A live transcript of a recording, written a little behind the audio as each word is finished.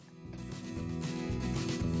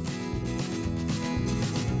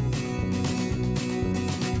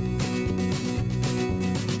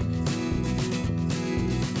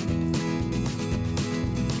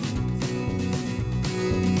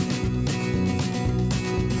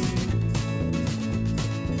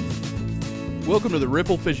Welcome to the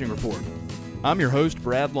Ripple Fishing Report. I'm your host,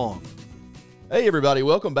 Brad Long. Hey everybody,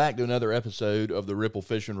 welcome back to another episode of the Ripple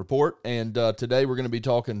Fishing Report. And today we're going to be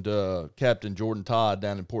talking to Captain Jordan Todd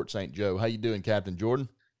down in Port St. Joe. How you doing, Captain Jordan?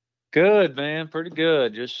 Good, man. Pretty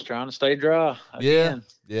good. Just trying to stay dry again.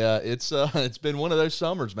 Yeah. It's been one of those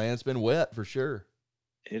summers, man. It's been wet for sure.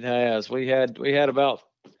 It has. We had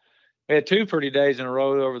two pretty days in a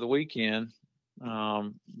row over the weekend. It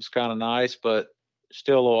was kind of nice, but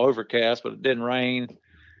still a little overcast, but it didn't rain.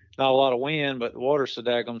 Not a lot of wind, but the water's so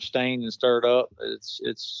daggum stained and stirred up.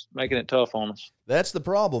 It's making it tough on us. That's the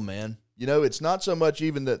problem, man. You know, it's not so much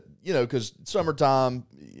even that, because summertime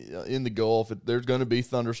in the Gulf, there's going to be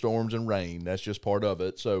thunderstorms and rain. That's just part of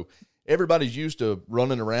it. So everybody's used to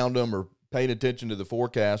running around them or paying attention to the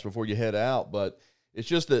forecast before you head out. But it's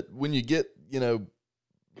just that when you get, you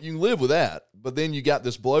can live with that. But then you got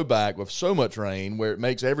this blowback with so much rain where it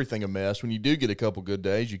makes everything a mess. When you do get a couple good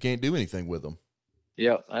days, you can't do anything with them.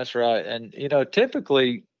 Yeah, that's right. And,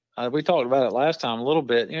 typically, we talked about it last time a little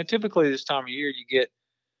bit. Typically this time of year you get,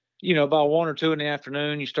 about 1 or 2 in the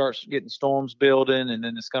afternoon, you start getting storms building, and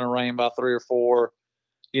then it's going to rain by 3 or 4,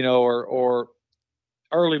 or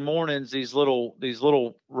early mornings, these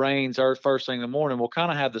little rains are first thing in the morning will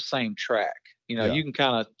kind of have the same track. Yeah. You can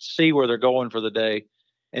kind of see where they're going for the day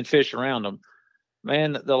and fish around them.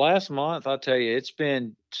 Man, the last month, I'll tell you, it's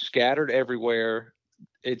been scattered everywhere.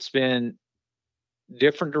 It's been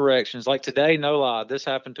different directions. Like today, no lie, this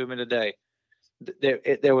happened to me today.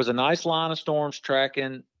 There was a nice line of storms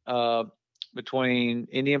tracking between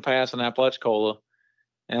Indian Pass and Apalachicola,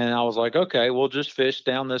 and I was like, okay, we'll just fish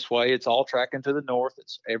down this way. It's all tracking to the north.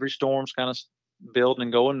 Every storm's kind of building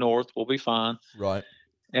and going north. We'll be fine. Right.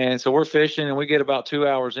 And so we're fishing, and we get about 2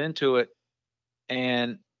 hours into it,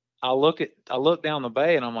 and I look down the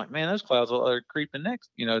bay, and I'm like, man, those clouds are creeping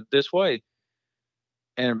this way.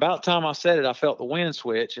 And about the time I said it, I felt the wind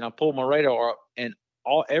switch, and I pulled my radar up, and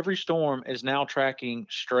every storm is now tracking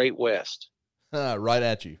straight west. Right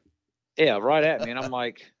at you. Yeah, right at me. And I'm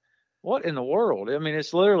like, what in the world? I mean,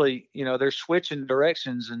 it's literally, they're switching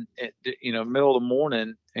directions and, middle of the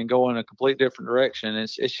morning and going a complete different direction.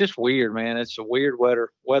 It's just weird, man. It's a weird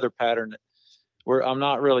weather pattern that I'm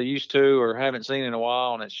not really used to or haven't seen in a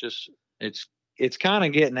while. And it's kind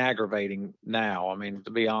of getting aggravating now. I mean, to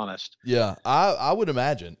be honest. Yeah, I would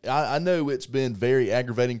imagine. I know it's been very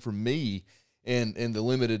aggravating for me in the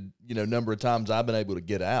limited, number of times I've been able to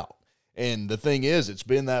get out. And the thing is, it's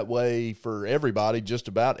been that way for everybody just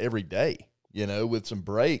about every day, with some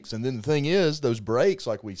breaks. And then the thing is, those breaks,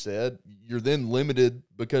 like we said, you're then limited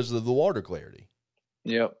because of the water clarity.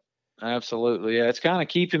 Yep, absolutely. Yeah, it's kind of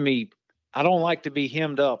keeping me. I don't like to be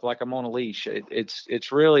hemmed up like I'm on a leash.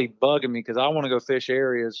 It's really bugging me because I want to go fish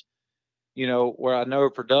areas, where I know are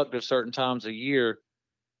productive certain times a year.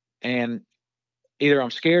 And either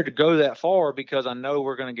I'm scared to go that far because I know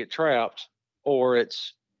we're going to get trapped, or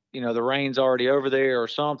it's, the rain's already over there or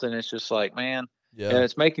something. It's just like, man, yeah, and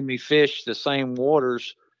it's making me fish the same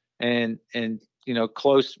waters and,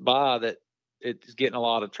 close by that it's getting a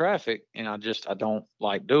lot of traffic. And I don't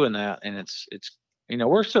like doing that. And it's,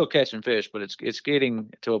 we're still catching fish, but it's getting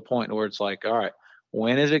to a point where it's like, all right,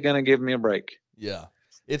 when is it going to give me a break? Yeah,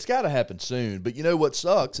 it's got to happen soon. But what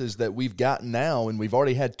sucks is that we've gotten now, and we've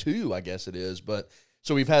already had 2, I guess it is. But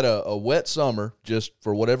so we've had a wet summer just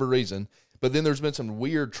for whatever reason. But then there's been some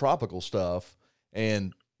weird tropical stuff,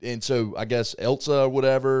 and so I guess Elsa or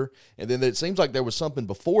whatever, and then it seems like there was something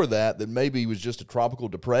before that maybe was just a tropical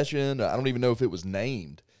depression. I don't even know if it was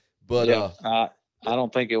named, but yeah, I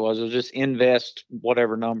don't think it was. It was just invest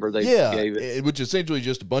whatever number they gave it. Which is essentially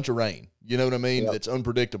just a bunch of rain. You know what I mean? Yep. It's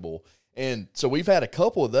unpredictable, and so we've had a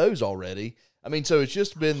couple of those already. I mean, so it's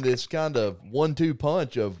just been this kind of 1-2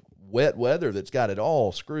 punch of wet weather that's got it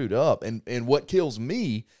all screwed up, and what kills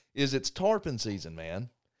me is it's tarpon season, man.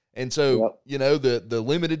 And so, yep. The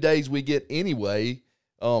limited days we get anyway,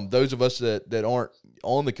 those of us that aren't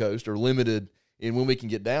on the coast are limited in when we can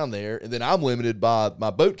get down there. And then I'm limited by my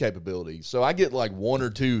boat capabilities. So I get like 1 or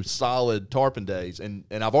 2 solid tarpon days. And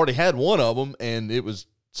I've already had one of them, and it was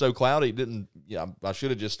so cloudy, I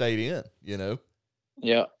should have just stayed in,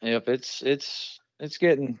 Yeah. Yep. It's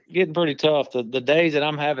getting pretty tough. The days that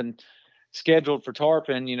I'm having scheduled for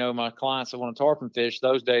tarpon, my clients that want to tarpon fish,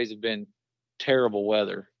 those days have been terrible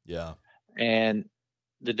weather. Yeah. And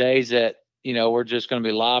the days that, we're just going to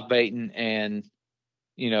be live baiting and,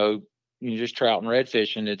 you just trout and red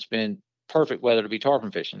fishing, it's been perfect weather to be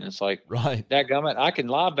tarpon fishing. It's like, right. Dadgummit, I can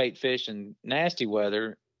live bait fish in nasty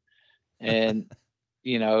weather and,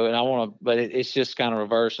 and I want to, but it's just kind of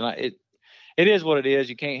reverse. And it is what it is.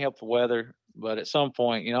 You can't help the weather, but at some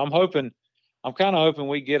point, I'm kind of hoping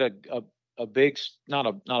we get a not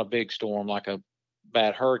a big storm like a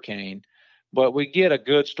bad hurricane, but we get a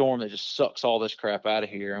good storm that just sucks all this crap out of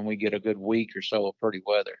here, and we get a good week or so of pretty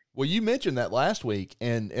weather. Well, you mentioned that last week,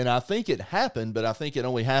 and I think it happened, but I think it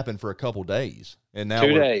only happened for a couple days, and now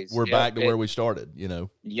 2 days. we're back to where we started.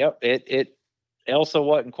 Yep. Elsa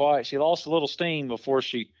wasn't quiet. She lost a little steam before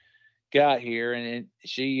she got here, and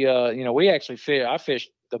she, we actually I fished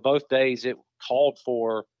both days it called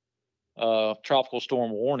for tropical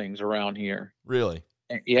storm warnings around here. Really?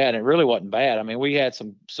 Yeah, and it really wasn't bad. I mean, we had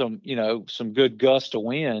some good gusts of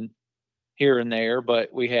wind here and there,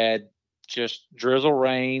 but we had just drizzle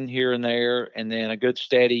rain here and there, and then a good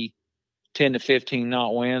steady 10 to 15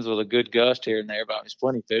 knot winds with a good gust here and there. But it's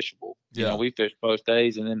plenty fishable. Yeah. We fished both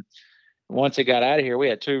days, and then once it got out of here, we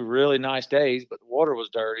had 2 really nice days, but the water was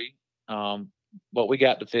dirty. But we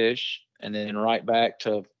got to fish, and then right back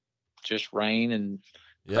to just rain and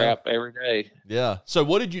crap every day. Yeah. So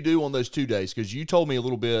what did you do on those 2 days? Because you told me a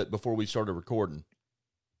little bit before we started recording.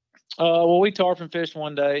 Well, we tarpon fished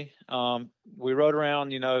one day. We rode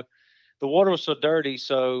around, the water was so dirty.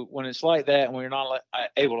 So when it's like that and we're not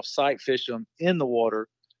able to sight fish them in the water,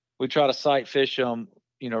 we try to sight fish them,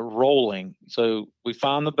 rolling. So we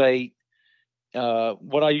find the bait.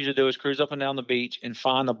 What I usually do is cruise up and down the beach and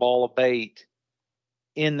find the ball of bait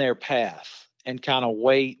in their path and kind of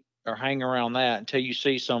wait or hang around that until you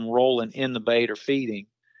see some rolling in the bait or feeding.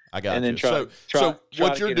 I got and you. Then so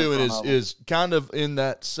what you're doing is kind of in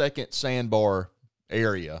that second sandbar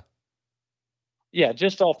area. Yeah,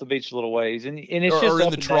 just off the beach a little ways, and it's just or in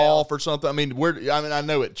up the and trough down. or something. I mean, I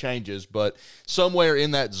know it changes, but somewhere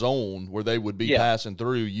in that zone where they would be passing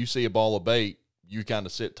through, you see a ball of bait, you kind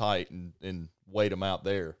of sit tight and wait them out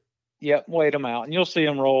there. Yep, wait them out, and you'll see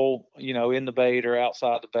them roll, in the bait or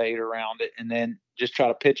outside the bait or around it, and then just try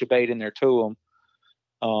to pitch a bait in there to them.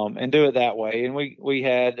 And do it that way. And we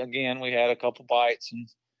had a couple bites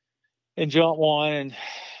and jumped one, and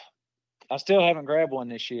I still haven't grabbed one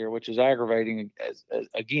this year, which is aggravating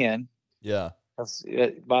again. Yeah.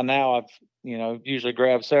 By now I've, usually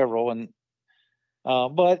grabbed several, and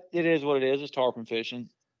but it is what it is. It's tarpon fishing.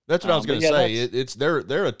 That's what I was going to say.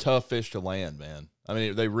 They're a tough fish to land, man. I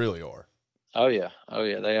mean, they really are. Oh yeah,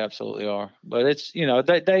 they absolutely are. But it's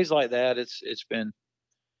days like that.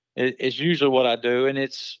 It's usually what I do, and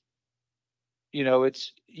it's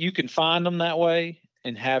you can find them that way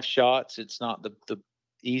and have shots. It's not the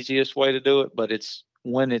easiest way to do it, but it's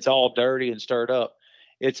when it's all dirty and stirred up,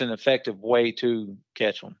 it's an effective way to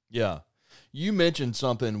catch them. Yeah. You mentioned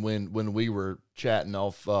something when we were chatting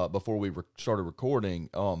off before we started recording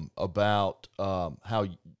about how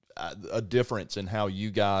a difference in how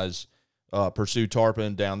you guys pursue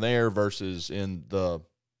tarpon down there versus in the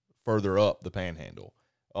further up the Panhandle.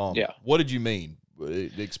 What did you mean?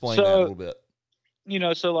 Explain that a little bit.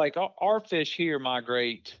 So like our fish here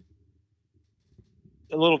migrate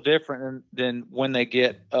a little different than when they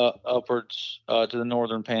get upwards to the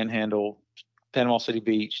northern Panhandle, Panama City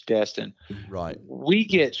Beach, Destin. Right. We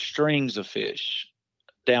get strings of fish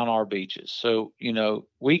down our beaches. So, you'll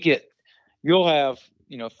have,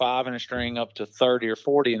 5 in a string up to 30 or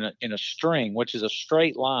 40 in a string, which is a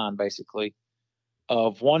straight line basically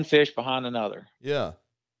of one fish behind another. Yeah.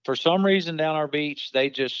 For some reason down our beach, they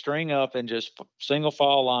just string up and just single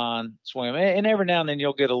file line swim. And every now and then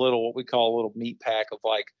you'll get what we call a little meat pack of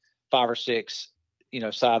like 5 or 6,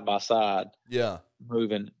 side by side. Yeah.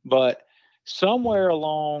 Moving. But somewhere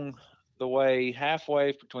along the way,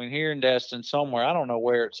 halfway between here and Destin, somewhere, I don't know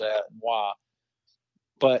where it's at and why,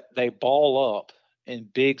 but they ball up in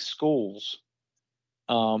big schools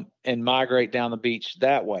and migrate down the beach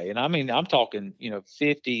that way. And I mean, I'm talking,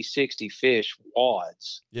 50, 60 fish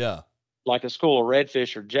wads. Yeah. Like a school of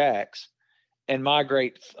redfish or jacks, and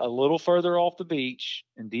migrate a little further off the beach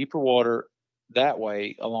in deeper water that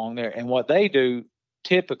way along there. And what they do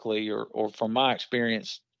typically, or from my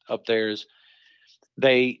experience up there, is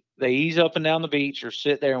they ease up and down the beach or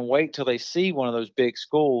sit there and wait till they see one of those big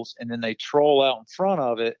schools, and then they troll out in front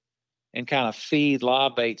of it and kind of feed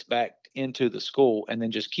live baits back into the school, and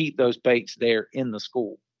then just keep those baits there in the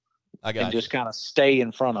school. Just kind of stay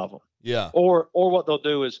in front of them. Yeah. Or what they'll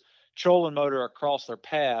do is troll and motor across their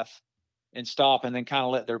path and stop, and then kind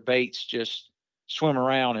of let their baits just swim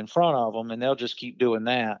around in front of them, and they'll just keep doing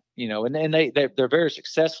that, and they're very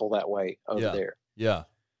successful that way over there. Yeah.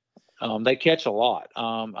 They catch a lot.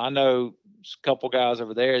 I know a couple guys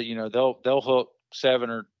over there, they'll hook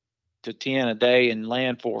 7 to 10 a day and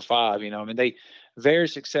land 4 or 5, they very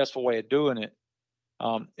successful way of doing it.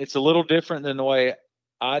 It's a little different than the way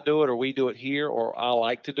I do it, or we do it here, or I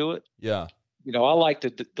like to do it. Yeah. I like to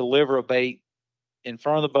deliver a bait in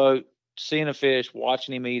front of the boat, seeing a fish,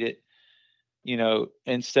 watching him eat it,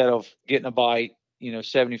 instead of getting a bite,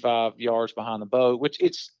 75 yards behind the boat, which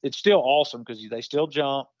it's still awesome because they still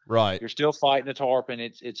jump. Right. You're still fighting the tarpon.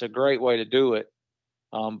 It's a great way to do it.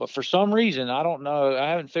 But for some reason, I don't know, I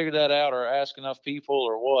haven't figured that out or asked enough people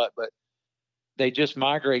or what, but they just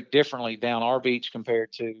migrate differently down our beach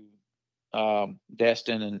compared to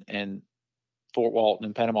Destin and Fort Walton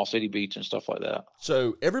and Panama City Beach and stuff like that.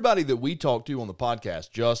 So everybody that we talk to on the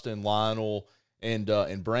podcast, Justin, Lionel, and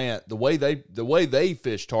Brant, the way they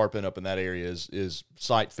fish tarpon up in that area is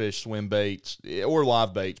sight fish, swim baits, or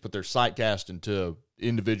live baits, but they're sight casting to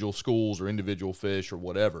individual schools or individual fish or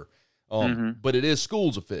whatever. But it is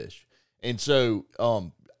schools of fish. And so,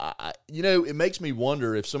 it makes me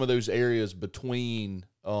wonder if some of those areas between,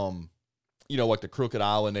 like the Crooked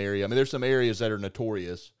Island area, I mean, there's some areas that are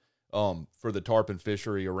notorious for the tarpon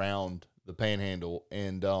fishery around the Panhandle,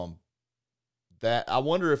 and that I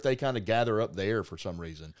wonder if they kind of gather up there for some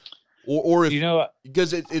reason, or if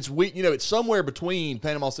because it's somewhere between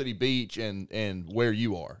Panama City Beach and where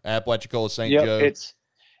you are, Apalachicola, St. Joe.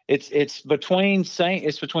 It's between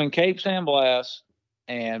Cape San Blas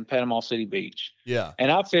and Panama City Beach. Yeah,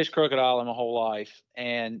 and I've fished Crooked Island my whole life,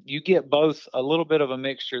 and you get both a little bit of a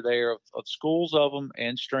mixture there of schools of them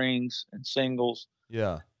and strings and singles.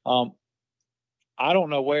 Yeah. I don't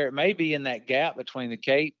know where it may be in that gap between the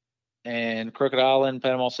Cape and Crooked Island,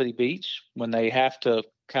 Panama City Beach, when they have to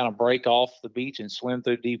kind of break off the beach and swim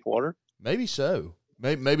through deep water. Maybe so.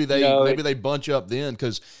 Maybe they bunch up then,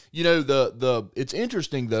 because it's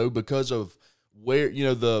interesting though because of where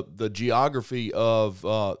the geography of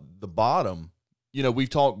the bottom. We've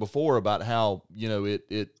talked before about how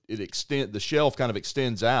the shelf kind of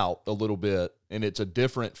extends out a little bit, and it's a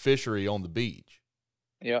different fishery on the beach.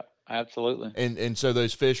 Yeah. Absolutely. And so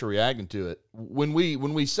those fish are reacting to it. When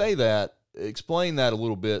we say that, explain that a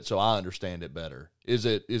little bit so I understand it better. Is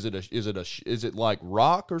it like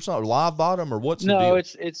rock or something, live bottom, or what's the deal?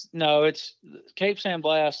 It's Cape San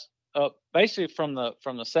Blas, basically from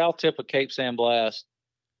the south tip of Cape San Blas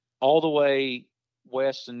all the way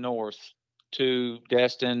west and north to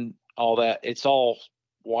Destin, all that. It's all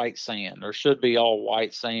white sand, or should be all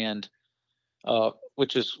white sand,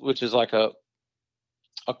 which is like a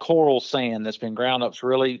coral sand that's been ground up.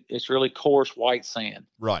 It's really coarse white sand.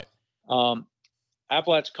 Right.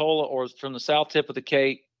 Apalachicola, or from the south tip of the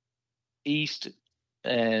Cape east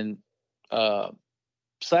and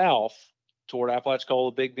south toward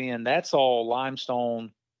Apalachicola, Big Bend, that's all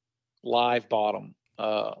limestone live bottom,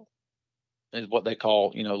 is what they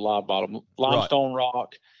call, live bottom. Limestone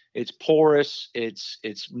rock. It's porous.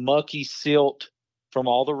 It's mucky silt from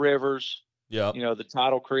all the rivers. Yeah. The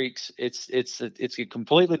tidal creeks. It's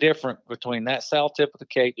completely different between that south tip of the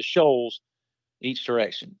Cape, the shoals, each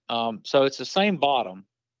direction. So it's the same bottom,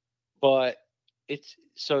 but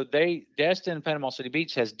Destin, Panama City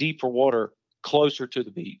Beach has deeper water closer to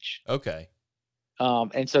the beach. Okay.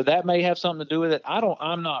 And so that may have something to do with it.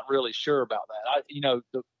 I'm not really sure about that.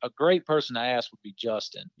 A great person to ask would be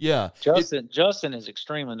Justin. Yeah. Justin is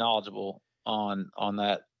extremely knowledgeable on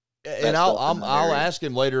that. And I'll ask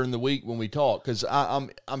him later in the week when we talk, because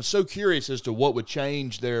I'm so curious as to what would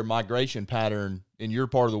change their migration pattern in your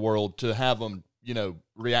part of the world to have them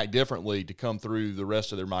react differently to come through the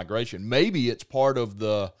rest of their migration. Maybe it's part of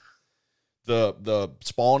the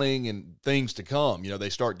spawning and things to come. They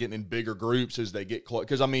start getting in bigger groups as they get close.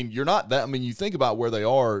 Because you think about where they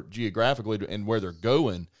are geographically and where they're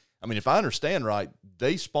going. I mean, if I understand right,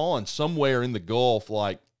 they spawn somewhere in the Gulf,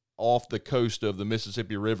 like off the coast of the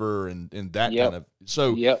Mississippi River and that kind of.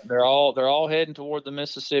 So they're all heading toward the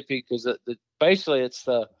Mississippi, because basically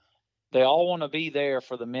they all want to be there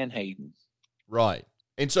for the menhaden. Right.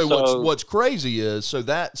 And so what's crazy is so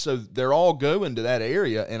they're all going to that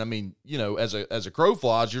area, and I mean, as a crow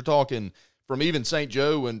flies, you're talking from even St.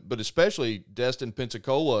 Joe but especially Destin,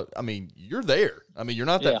 Pensacola. I mean, you're there. I mean, you're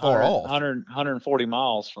not that far off. 140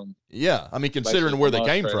 miles from. Yeah, I mean, considering where they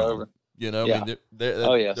came from. Over. I mean,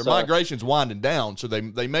 their migration's winding down, so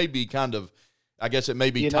they may be kind of, I guess it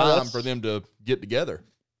may be time for them to get together.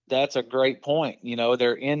 That's a great point.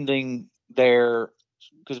 They're ending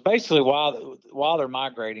because basically while they're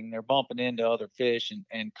migrating, they're bumping into other fish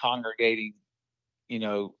and congregating,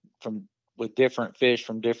 with different fish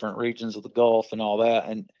from different regions of the Gulf and all that.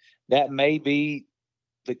 And that may be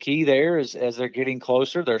the key there, is as they're getting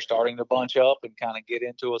closer, they're starting to bunch up and kind of get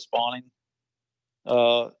into a spawning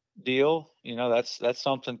deal. That's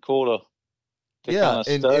something cool to kind of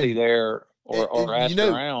study there or ask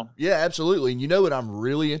around. Yeah, absolutely. And what I'm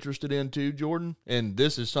really interested in too, Jordan, and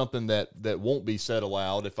this is something that won't be said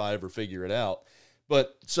aloud if I ever figure it out.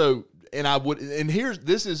 But so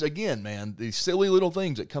this is again, man, these silly little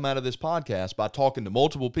things that come out of this podcast by talking to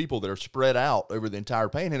multiple people that are spread out over the entire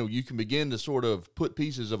Panhandle. You can begin to sort of put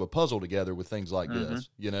pieces of a puzzle together with things like this,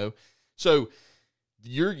 So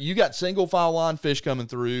you got single file line fish coming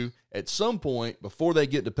through. At some point before they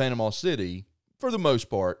get to Panama City, for the most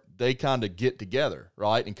part, they kind of get together,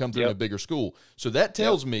 right, and come through in a bigger school. So that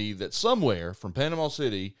tells me that somewhere from Panama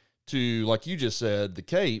City to, like you just said, the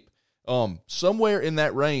Cape, somewhere in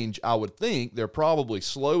that range, I would think they're probably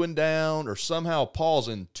slowing down or somehow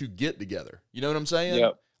pausing to get together. You know what I'm saying?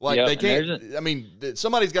 Yep. Like they can't. I mean,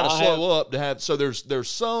 somebody's got to slow up to have. So there's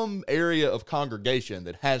some area of congregation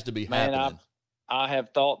that has to be happening. I have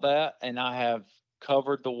thought that, and I have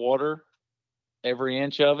covered the water, every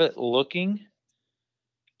inch of it, looking.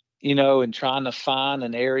 And trying to find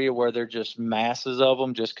an area where they're just masses of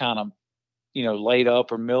them, just kind of, laid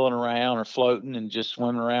up or milling around or floating and just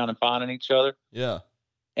swimming around and finding each other. Yeah.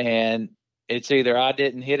 And it's either I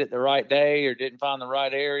didn't hit it the right day or didn't find the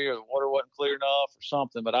right area or the water wasn't clear enough or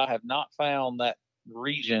something, but I have not found that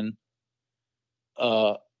region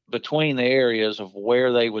between the areas of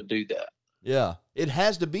where they would do that. Yeah, it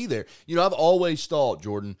has to be there. I've always thought,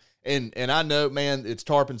 Jordan, and I know, man, it's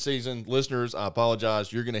tarpon season. Listeners, I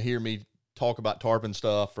apologize. You're going to hear me talk about tarpon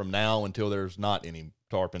stuff from now until there's not any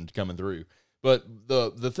tarpon coming through. But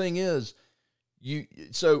the thing is, you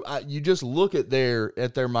just look at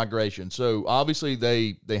their migration. So obviously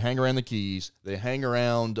they hang around the Keys. They hang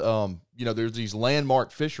around, there's these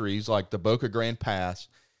landmark fisheries like the Boca Grande Pass.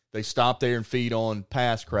 They stop there and feed on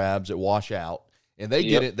pass crabs that wash out. And they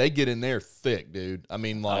get in there thick, dude. I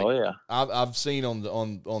mean, like, I've seen on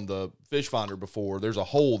the fish finder before. There's a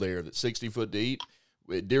hole there that's 60 foot deep.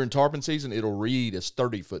 During tarpon season, it'll read as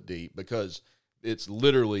 30 foot deep because it's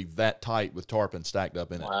literally that tight with tarpon stacked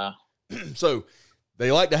up in it. Wow. So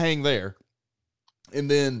they like to hang there, and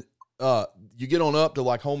then you get on up to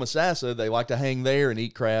like Homosassa. They like to hang there and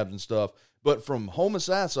eat crabs and stuff. But from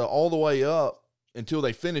Homosassa all the way up until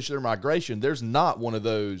they finish their migration, there's not one of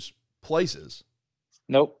those places.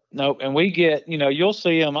 Nope. And we get, you'll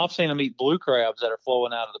see them. I've seen them eat blue crabs that are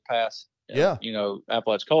flowing out of the pass.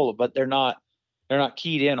 Apalachicola, but they're not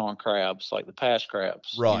keyed in on crabs like the pass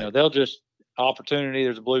crabs. Right. They'll just opportunity.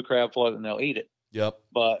 There's a blue crab floating, they'll eat it. Yep.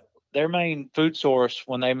 But their main food source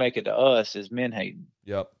when they make it to us is menhaden.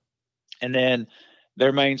 Yep. And then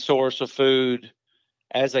their main source of food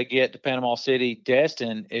as they get to Panama City,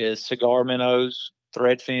 Destin, is cigar minnows,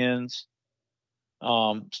 thread fins,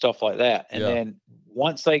 stuff like that. And then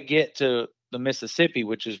once they get to the Mississippi,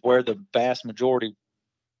 which is where the vast majority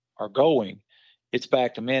are going, it's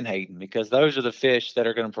back to menhaden because those are the fish that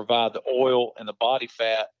are going to provide the oil and the body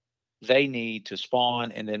fat they need to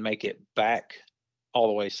spawn and then make it back all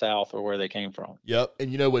the way south or where they came from. Yep.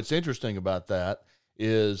 And what's interesting about that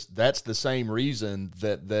is that's the same reason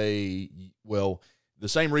that the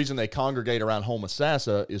same reason they congregate around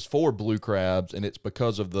Homosassa is for blue crabs, and it's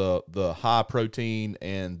because of the high protein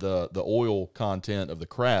and the oil content of the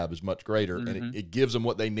crab is much greater, and it gives them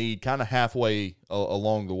what they need kind of halfway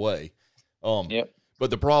along the way. But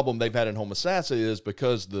the problem they've had in Homosassa is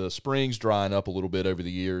because the springs drying up a little bit over the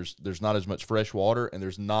years, there's not as much fresh water, and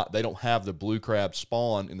they don't have the blue crab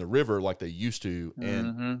spawn in the river like they used to,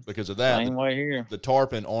 and because of that, same way here. The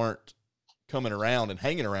tarpon aren't coming around and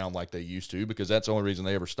hanging around like they used to because that's the only reason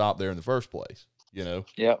they ever stopped there in the first place,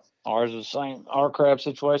 Yep. Ours is the same. Our crab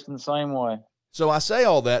situation the same way. So I say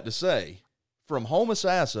all that to say, from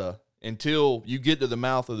Homosassa until you get to the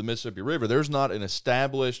mouth of the Mississippi River, there's not an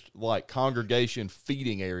established like congregation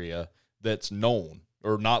feeding area that's known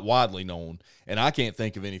or not widely known. And I can't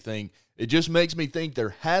think of anything. It just makes me think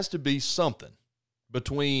there has to be something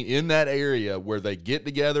in that area where they get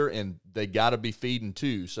together and they got to be feeding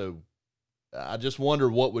too. So I just wonder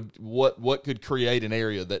what could create an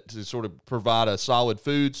area that to sort of provide a solid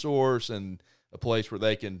food source and a place where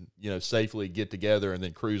they can, safely get together and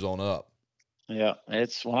then cruise on up. Yeah,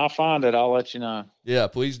 it's when I find it, I'll let you know. Yeah,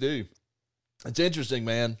 please do. It's interesting,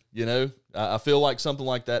 man. I feel like something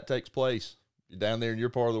like that takes place down there in your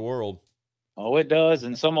part of the world. Oh, it does.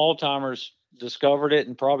 And some old timers discovered it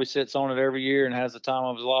and probably sits on it every year and has the time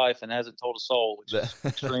of his life and hasn't told a soul, which is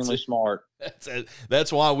extremely smart.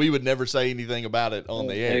 That's why we would never say anything about it on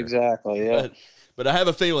the air. Exactly. Yeah. But I have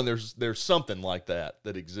a feeling there's something like that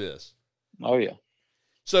exists. Oh yeah.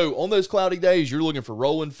 So on those cloudy days, you're looking for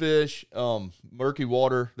rolling fish, murky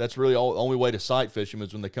water. That's really the only way to sight fish them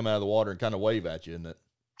is when they come out of the water and kind of wave at you, isn't it?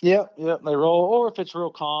 Yep. They roll. Or if it's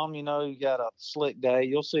real calm, you got a slick day,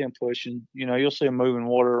 you'll see them pushing. You'll see them moving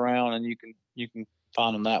water around, and you can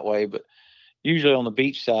find them that way. But usually on the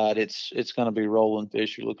beach side, it's going to be rolling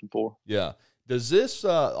fish you're looking for. Yeah. Does this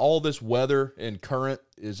all this weather and current,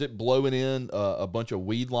 is it blowing in a bunch of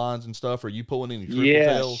weed lines and stuff? Are you pulling any triple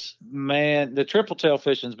tails? Yes, man. The triple tail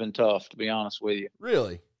fishing's been tough, to be honest with you.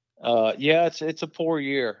 Really? Yeah, it's a poor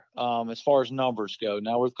year as far as numbers go.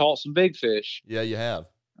 Now we've caught some big fish. Yeah, you have.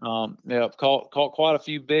 Yeah, caught quite a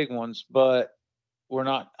few big ones, but we're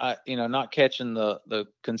not, not catching the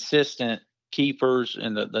consistent keepers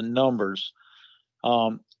and the numbers.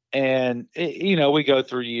 And we go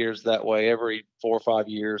through years that way. Every 4 or 5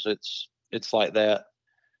 years, it's like that.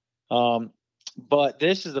 But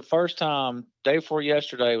this is the first time. Day before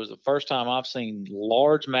yesterday was the first time I've seen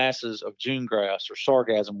large masses of June grass or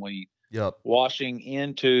sargassum weed Yep. washing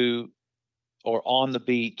into or on the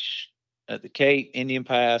beach at the Cape, Indian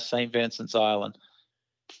Pass, St. Vincent's Island.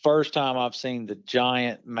 First time I've seen the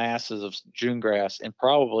giant masses of June grass in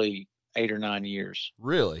probably 8 or 9 years.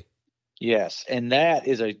 Really? Yes, and that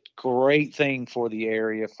is a great thing for the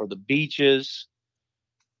area, for the beaches,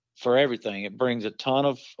 for everything. It brings a ton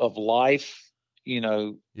of life.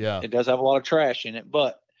 Yeah. It does have a lot of trash in it,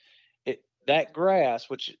 but that grass,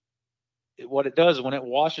 what it does is when it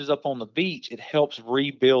washes up on the beach, it helps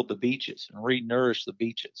rebuild the beaches and re-nourish the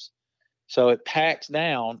beaches. So it packs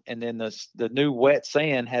down, and then the new wet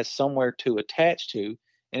sand has somewhere to attach to,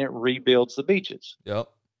 and it rebuilds the beaches. Yep.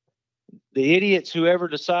 The idiots who ever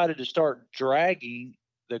decided to start dragging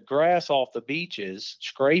the grass off the beaches,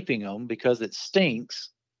 scraping them because it stinks,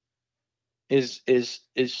 is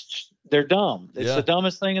they're dumb. It's the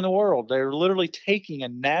dumbest thing in the world. They're literally taking a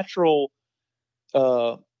natural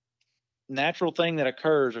thing that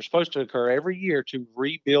occurs or supposed to occur every year to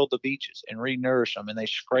rebuild the beaches and re-nourish them, and they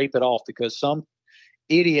scrape it off because some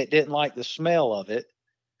idiot didn't like the smell of it.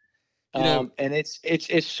 And it's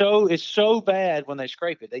so bad when they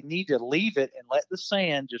scrape it. They need to leave it and let the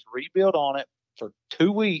sand just rebuild on it for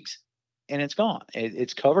 2 weeks, and it's gone.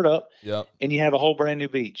 It's covered up. Yep. And you have a whole brand new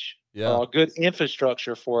beach. Yeah. A good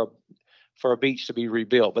infrastructure for a beach to be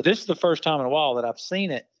rebuilt. But this is the first time in a while that I've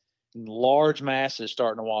seen it in large masses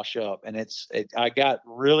starting to wash up, and I got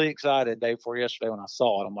really excited day before yesterday when I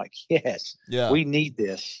saw it. I'm like, yes, we need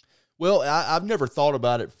this. Well, I've never thought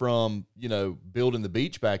about it from, building the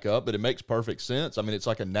beach back up, but it makes perfect sense. I mean, it's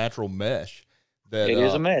like a natural mesh. It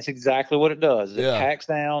is a mesh. Exactly what it does. It packs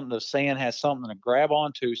down. The sand has something to grab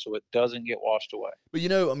onto so it doesn't get washed away. But,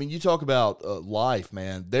 you talk about life,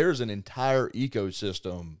 man. There's an entire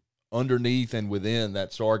ecosystem underneath and within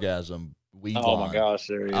that sargassum weed line. Oh, my gosh,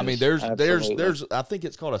 there is. I mean, there's I think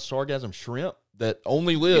it's called a sargassum shrimp that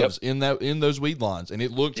only lives in those weed lines, and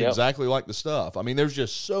it looks exactly like the stuff. I mean, there's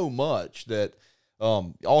just so much that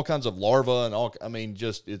all kinds of larvae and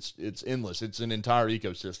it's endless. It's an entire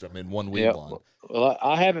ecosystem in one weed line. Well,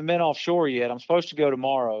 I haven't been offshore yet. I'm supposed to go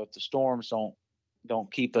tomorrow if the storms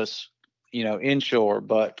don't keep us, inshore.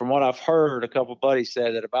 But from what I've heard, a couple of buddies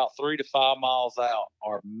said that about 3 to 5 miles out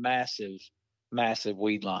are massive, massive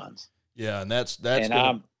weed lines. Yeah, and that's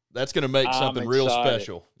going to make something real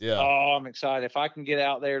special. Yeah. Oh, I'm excited. If I can get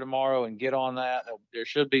out there tomorrow and get on that, there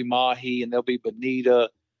should be mahi and there'll be bonita.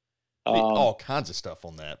 All kinds of stuff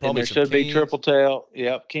on that. Probably and there should be triple tail.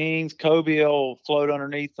 Yep. Kings, cobia will float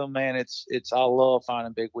underneath them, man. I love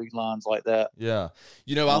finding big weed lines like that. Yeah.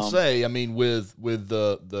 I'll say, with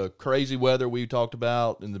the crazy weather we talked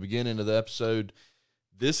about in the beginning of the episode,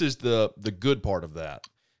 this is the good part of that.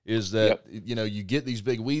 Is that, you get these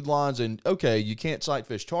big weed lines and, okay, you can't sight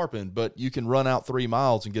fish tarpon, but you can run out 3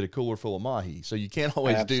 miles and get a cooler full of mahi. So you can't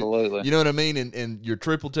always do, you know what I mean? And your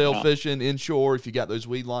triple tail fishing inshore, if you got those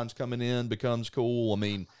weed lines coming in, becomes cool. I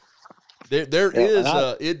mean,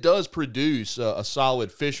 it does produce a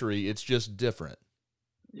solid fishery. It's just different.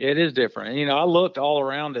 It is different. And, I looked all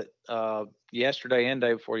around it yesterday and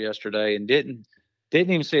day before yesterday and didn't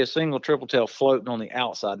even see a single triple tail floating on the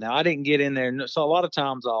outside. Now I didn't get in there. So a lot of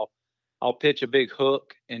times I'll pitch a big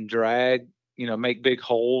hook and drag, make big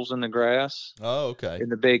holes in the grass. Oh, okay. In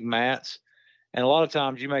the big mats. And a lot of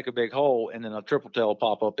times you make a big hole and then a triple tail will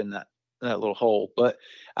pop up in that little hole. But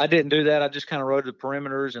I didn't do that. I just kind of rode the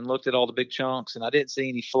perimeters and looked at all the big chunks, and I didn't see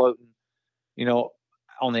any floating,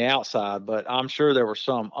 on the outside, but I'm sure there were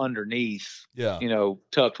some underneath,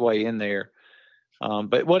 tucked way in there.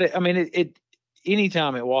 But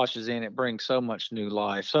anytime it washes in, it brings so much new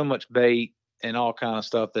life, so much bait and all kind of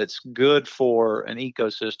stuff that's good for an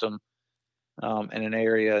ecosystem in an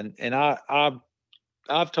area. And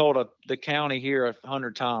I've told the county here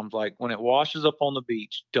 100 times, like when it washes up on the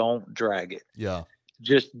beach, don't drag it. Yeah.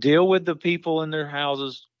 Just deal with the people in their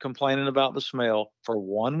houses complaining about the smell for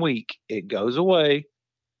 1 week. It goes away.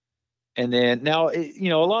 And then now,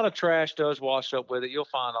 a lot of trash does wash up with it. You'll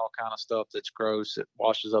find all kind of stuff that's gross that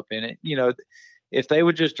washes up in it. If they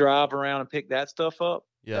would just drive around and pick that stuff up,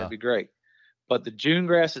 that'd be great. But the June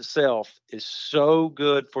grass itself is so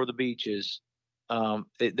good for the beaches.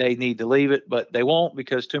 They need to leave it, but they won't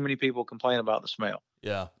because too many people complain about the smell.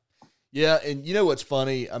 Yeah. Yeah, and you know what's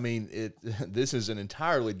funny? I mean, this is an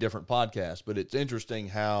entirely different podcast, but it's interesting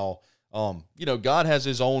how God has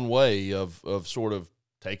his own way of sort of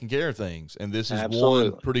taking care of things, and this is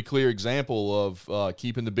one pretty clear example of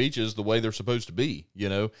keeping the beaches the way they're supposed to be.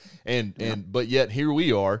 But yet here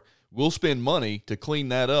we are. We'll spend money to clean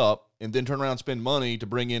that up, and then turn around and spend money to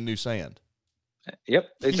bring in new sand. Yep,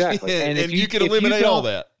 exactly. and you can eliminate all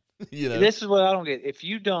that. This is what I don't get. If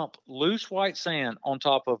you dump loose white sand on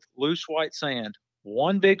top of loose white sand,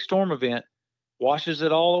 one big storm event washes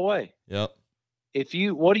it all away. Yep.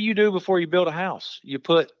 What do you do before you build a house? You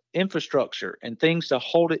put infrastructure and things to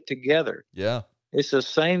hold it together. Yeah. It's the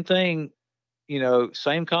same thing,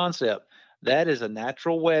 same concept. That is a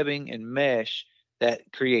natural webbing and mesh that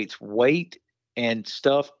creates weight and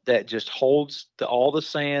stuff that just holds all the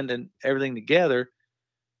sand and everything together,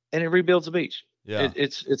 and it rebuilds the beach. Yeah.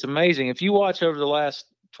 It's amazing. If you watch over the last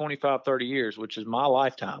 25, 30 years, which is my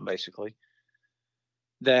lifetime, basically,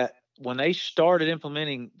 that when they started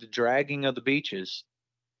implementing the dragging of the beaches,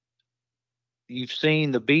 you've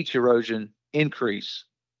seen the beach erosion increase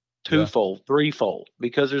twofold, threefold,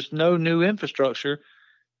 because there's no new infrastructure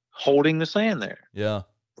holding the sand there. Yeah.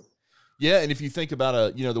 Yeah. And if you think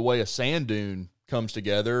about the way a sand dune comes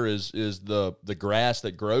together is the grass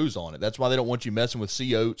that grows on it. That's why they don't want you messing with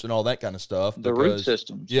sea oats and all that kind of stuff. The root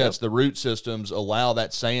systems. Yeah, it's the root systems allow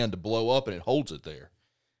that sand to blow up and it holds it there.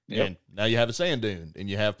 Yep. And now you have a sand dune and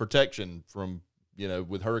you have protection from,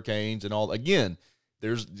 with hurricanes and all. Again,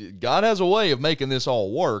 God has a way of making this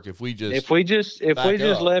all work if we just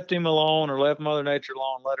left him alone or left Mother Nature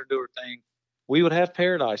alone, let her do her thing, we would have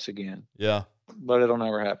paradise again. Yeah. But it'll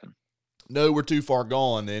never happen. No, we're too far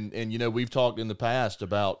gone. And we've talked in the past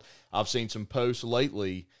about, I've seen some posts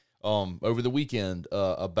lately over the weekend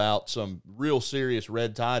about some real serious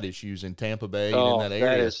red tide issues in Tampa Bay and in that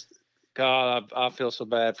area. God, I feel so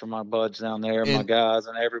bad for my buds down there, my guys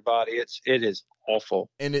and everybody. It is awful.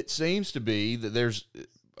 And it seems to be that there's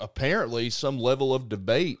apparently some level of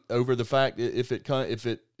debate over the fact if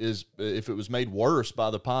it was made worse by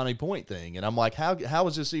the Piney Point thing. And I'm like, how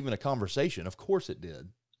is this even a conversation? Of course it did.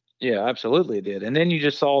 Yeah, absolutely it did. And then you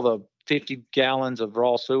just saw the 50 gallons of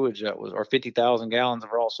raw sewage or 50,000 gallons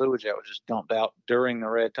of raw sewage that was just dumped out during the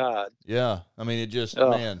red tide. Yeah. I mean, it just,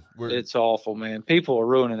 it's awful, man. People are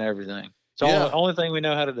ruining everything. It's the only thing we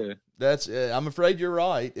know how to do. That's, I'm afraid you're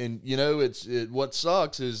right. And what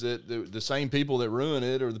sucks is that the same people that ruin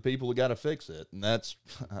it are the people that got to fix it. And that's,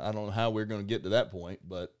 I don't know how we're going to get to that point,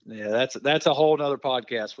 but yeah, that's a whole nother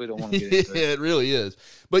podcast. We don't want to get into. Yeah, it really is.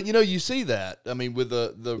 But you see that, I mean, with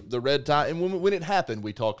the red tide, and when it happened,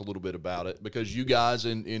 we talked a little bit about it because you guys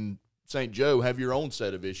in St. Joe have your own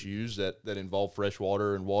set of issues that involve fresh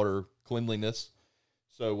water and water cleanliness.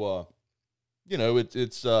 So,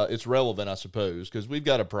 it's relevant, I suppose, because we've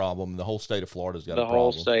got a problem. The whole state of Florida's got a problem. The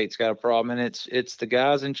whole state's got a problem, and it's the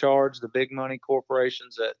guys in charge, the big money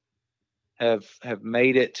corporations that have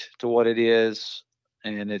made it to what it is.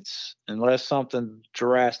 And it's, unless something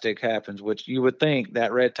drastic happens, which you would think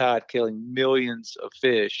that red tide killing millions of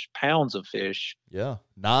fish, pounds of fish. Yeah,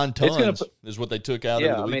 9 tons is what they took out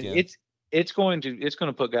over the weekend. I mean, it's going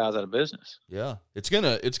to put guys out of business. Yeah, it's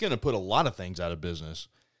gonna put a lot of things out of business.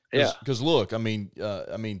 Yeah, because look, I mean,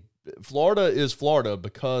 Florida is Florida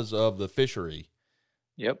because of the fishery.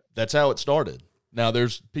 Yep, that's how it started. Now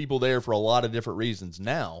there's people there for a lot of different reasons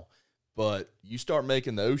now, but you start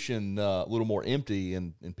making the ocean a little more empty,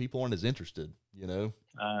 and people aren't as interested. You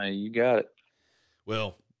got it.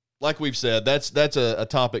 Well, like we've said, that's a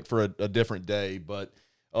topic for a different day. But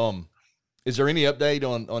is there any update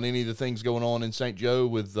on any of the things going on in St. Joe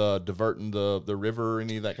with diverting the river or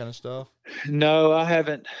any of that kind of stuff? No, I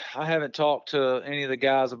haven't talked to any of the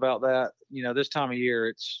guys about that. This time of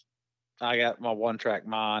year, I got my one track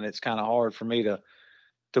mind. It's kind of hard for me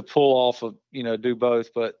to pull off of, do both.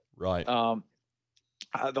 But right.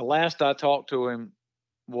 The last I talked to him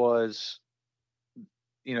was,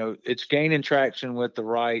 it's gaining traction with the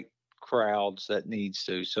right crowds that needs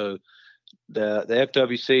to. So the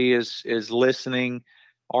FWC is listening.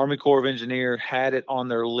 Army Corps of Engineers had it on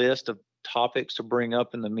their list of topics to bring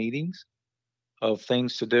up in the meetings of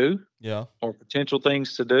things to do. Yeah. Or potential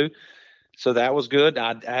things to do. So that was good.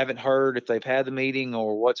 I haven't heard if they've had the meeting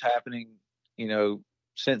or what's happening,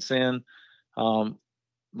 since then.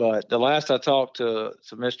 But the last I talked to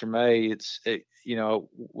Mr. May,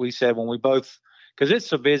 we said when we both because it's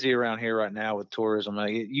so busy around here right now with tourism.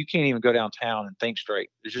 Like, you can't even go downtown and think straight.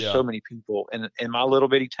 There's just so many people, and in my little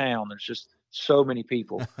bitty town, there's just so many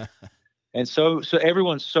people, and so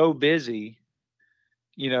everyone's so busy.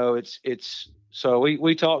 It's so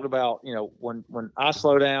we talked about, when I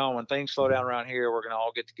slow down, when things slow down around here, we're gonna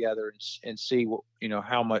all get together and see what,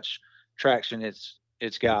 how much traction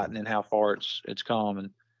it's gotten and how far it's come,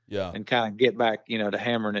 and kind of get back, to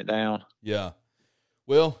hammering it down. Yeah.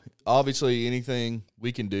 Well, obviously anything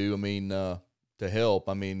we can do, I mean, to help,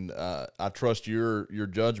 I mean, I trust your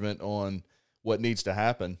judgment on what needs to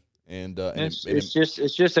happen. And it's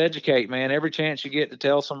just educate, man. Every chance you get to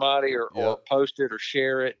tell somebody or post it or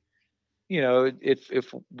share it,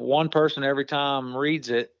 if one person every time reads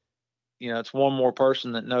it, it's one more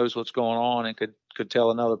person that knows what's going on and could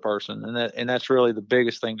tell another person. And that's really the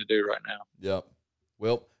biggest thing to do right now. Yep.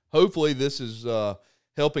 Well, hopefully this is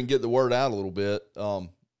helping get the word out a little bit,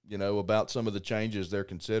 about some of the changes they're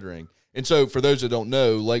considering. And so for those that don't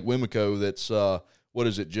know, Lake Wimico, that's, what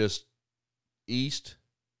is it, just east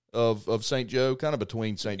of St. Joe, kind of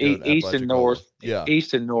between St. Joe and east and north. Yeah.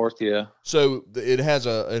 East and north. Yeah. So it has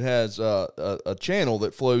a channel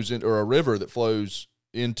that flows in, or a river that flows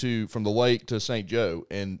into from the lake to St. Joe.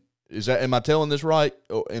 And am I telling this right?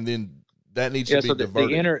 Oh, and then that needs to be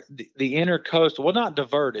diverted. The intercoastal, well, not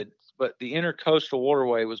diverted, but the intercoastal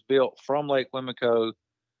waterway was built from Lake Wimico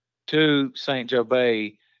to St. Joe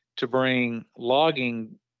Bay to bring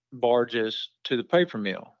logging barges to the paper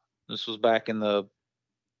mill. This was back in the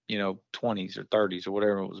 20s or 30s or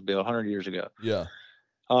whatever it was built 100 years ago. Yeah.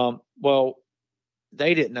 Well,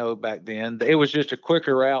 they didn't know back then. It was just a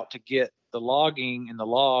quicker route to get the logging and the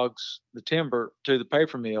logs, the timber, to the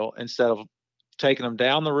paper mill instead of taking them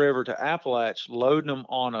down the river to Appalachia, loading them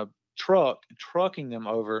on a truck and trucking them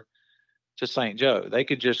over to St. Joe. They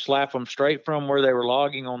could just slap them straight from where they were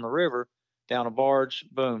logging on the river down a barge.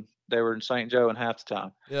 Boom. They were in St. Joe in half the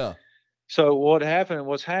time. Yeah. So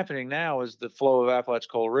what's happening now is the flow of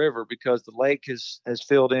Apalachicola River, because the lake has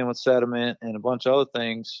filled in with sediment and a bunch of other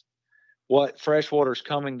things. What fresh water is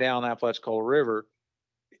coming down Apalachicola River,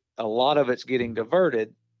 a lot of it's getting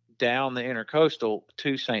diverted down the intercoastal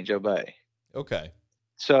to St. Joe Bay. Okay.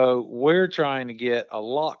 So we're trying to get a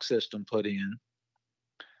lock system put in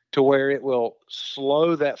to where it will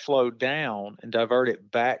slow that flow down and divert it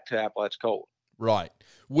back to Apalachicola. Right.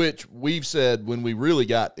 Which we've said when we really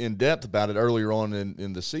got in depth about it earlier on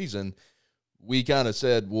in the season, we kind of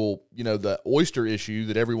said, well, the oyster issue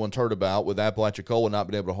that everyone's heard about with Apalachicola not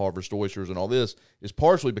being able to harvest oysters and all this is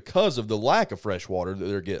partially because of the lack of fresh water that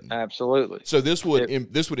they're getting. Absolutely. So this would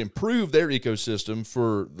improve their ecosystem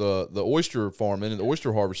for the oyster farming and the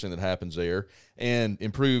oyster harvesting that happens there, and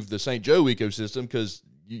improve the St. Joe ecosystem, because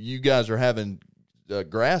you guys are having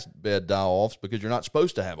grass bed die-offs because you're not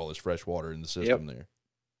supposed to have all this fresh water in the system there.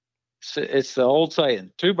 It's the old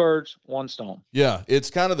saying, 2 birds, 1 stone. Yeah, it's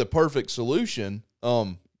kind of the perfect solution.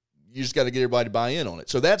 You just got to get everybody to buy in on it.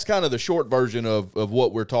 So that's kind of the short version of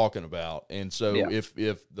what we're talking about. And so if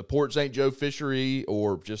the Port St. Joe fishery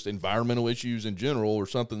or just environmental issues in general or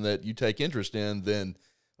something that you take interest in, then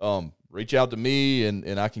reach out to me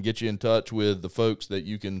and I can get you in touch with the folks that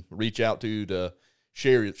you can reach out to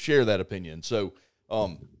share that opinion. So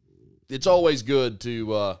it's always good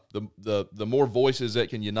to the more voices that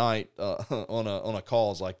can unite on a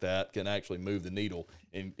cause like that can actually move the needle.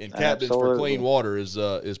 And Captains for Clean Water is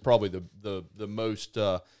probably the most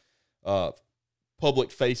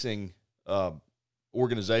public facing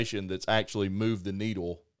organization that's actually moved the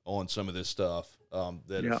needle on some of this stuff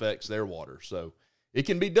that affects their water. So it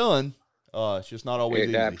can be done. It's just not always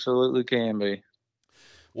easy. It absolutely can be.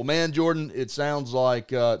 Well, man, Jordan, it sounds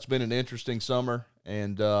like it's been an interesting summer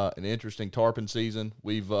and an interesting tarpon season.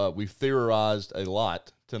 We've theorized a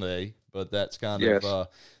lot today, but that's kind of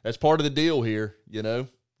that's part of the deal here.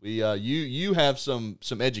 You have some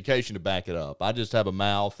education to back it up. I just have a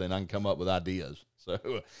mouth and I can come up with ideas.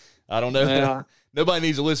 So I don't know. Yeah. Nobody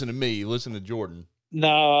needs to listen to me. Listen to Jordan.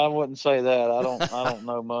 No, I wouldn't say that. I don't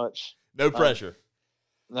know much. No pressure.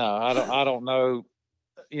 No, I don't know.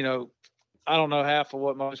 I don't know half of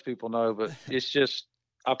what most people know, but it's just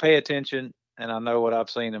I pay attention and I know what I've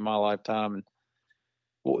seen in my lifetime and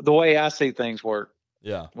the way I see things work.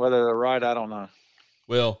 Yeah. Whether they're right, I don't know.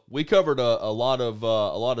 Well, we covered a lot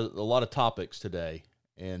of topics today,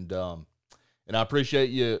 and I appreciate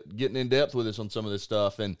you getting in depth with us on some of this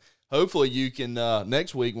stuff. And hopefully, you can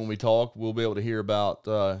next week when we talk, we'll be able to hear about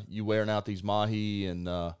you wearing out these mahi and.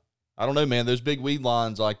 I don't know, man. Those big weed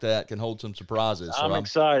lines like that can hold some surprises. So I'm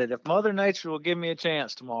excited. If Mother Nature will give me a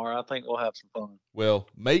chance tomorrow, I think we'll have some fun. Well,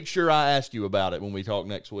 make sure I ask you about it when we talk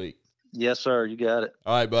next week. Yes, sir. You got it.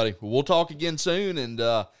 All right, buddy. Well, we'll talk again soon,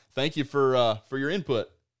 and thank you for your input.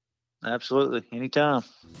 Absolutely. Anytime.